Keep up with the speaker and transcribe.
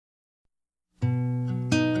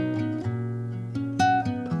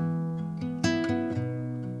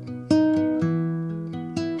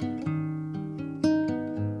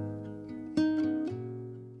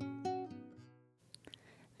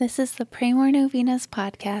This is the Pray More Novenas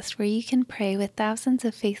podcast where you can pray with thousands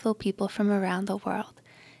of faithful people from around the world.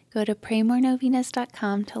 Go to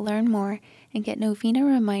praymorenovenas.com to learn more and get novena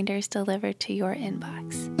reminders delivered to your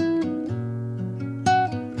inbox.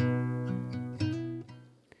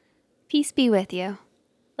 Peace be with you.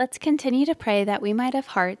 Let's continue to pray that we might have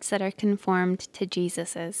hearts that are conformed to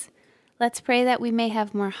Jesus's. Let's pray that we may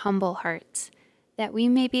have more humble hearts, that we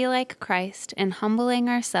may be like Christ in humbling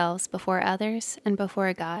ourselves before others and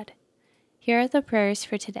before God. Here are the prayers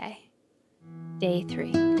for today. Day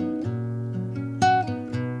 3.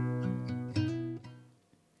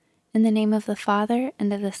 In the name of the Father,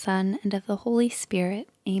 and of the Son, and of the Holy Spirit.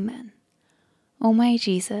 Amen. O my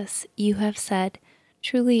Jesus, you have said,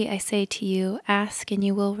 "Truly I say to you, ask and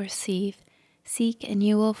you will receive, seek and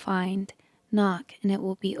you will find, knock and it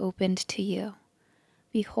will be opened to you."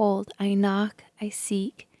 Behold, I knock, I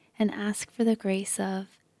seek, and ask for the grace of.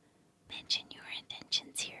 Mention your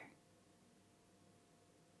intentions here.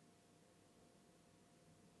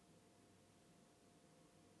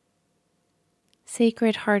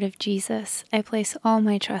 Sacred Heart of Jesus, I place all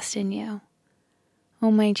my trust in you.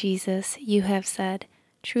 O my Jesus, you have said,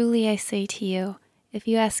 "Truly I say to you, if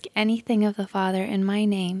you ask anything of the Father in my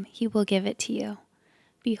name, he will give it to you."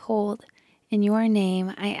 Behold, in your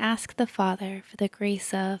name I ask the Father for the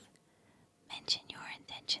grace of. Mention your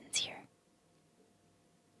intentions here.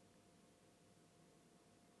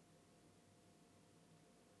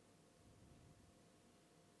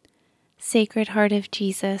 Sacred Heart of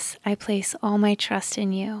Jesus, I place all my trust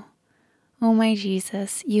in you. O my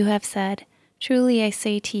Jesus, you have said, "Truly I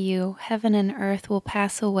say to you, heaven and earth will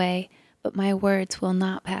pass away, but my words will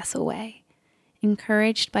not pass away."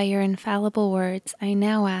 Encouraged by your infallible words, I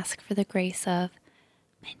now ask for the grace of.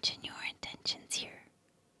 Mention your intentions here.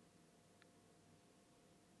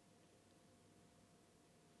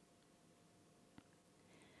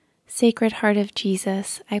 Sacred Heart of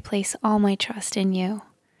Jesus, I place all my trust in you.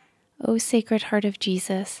 O Sacred Heart of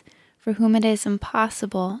Jesus, for whom it is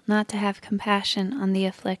impossible not to have compassion on the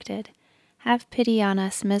afflicted, have pity on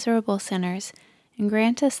us miserable sinners, and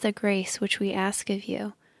grant us the grace which we ask of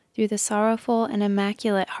you, through the sorrowful and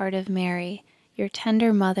immaculate heart of Mary, your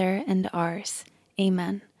tender mother and ours.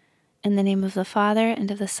 Amen. In the name of the Father,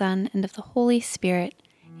 and of the Son, and of the Holy Spirit.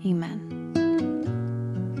 Amen.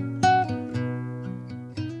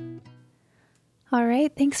 All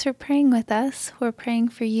right, thanks for praying with us. We're praying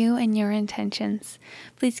for you and your intentions.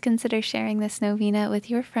 Please consider sharing this novena with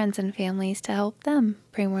your friends and families to help them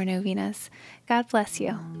pray more novenas. God bless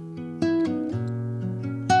you.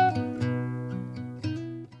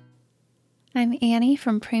 I'm Annie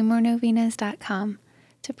from praymorenovenas.com.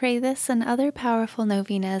 To pray this and other powerful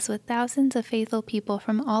novenas with thousands of faithful people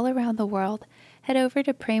from all around the world, head over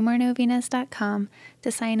to praymorenovenas.com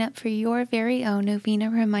to sign up for your very own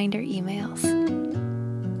novena reminder emails.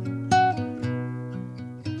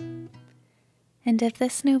 And if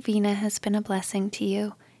this novena has been a blessing to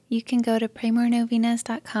you, you can go to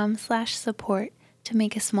praymorenovenas.com/support to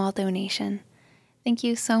make a small donation. Thank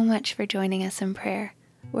you so much for joining us in prayer.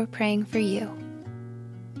 We're praying for you.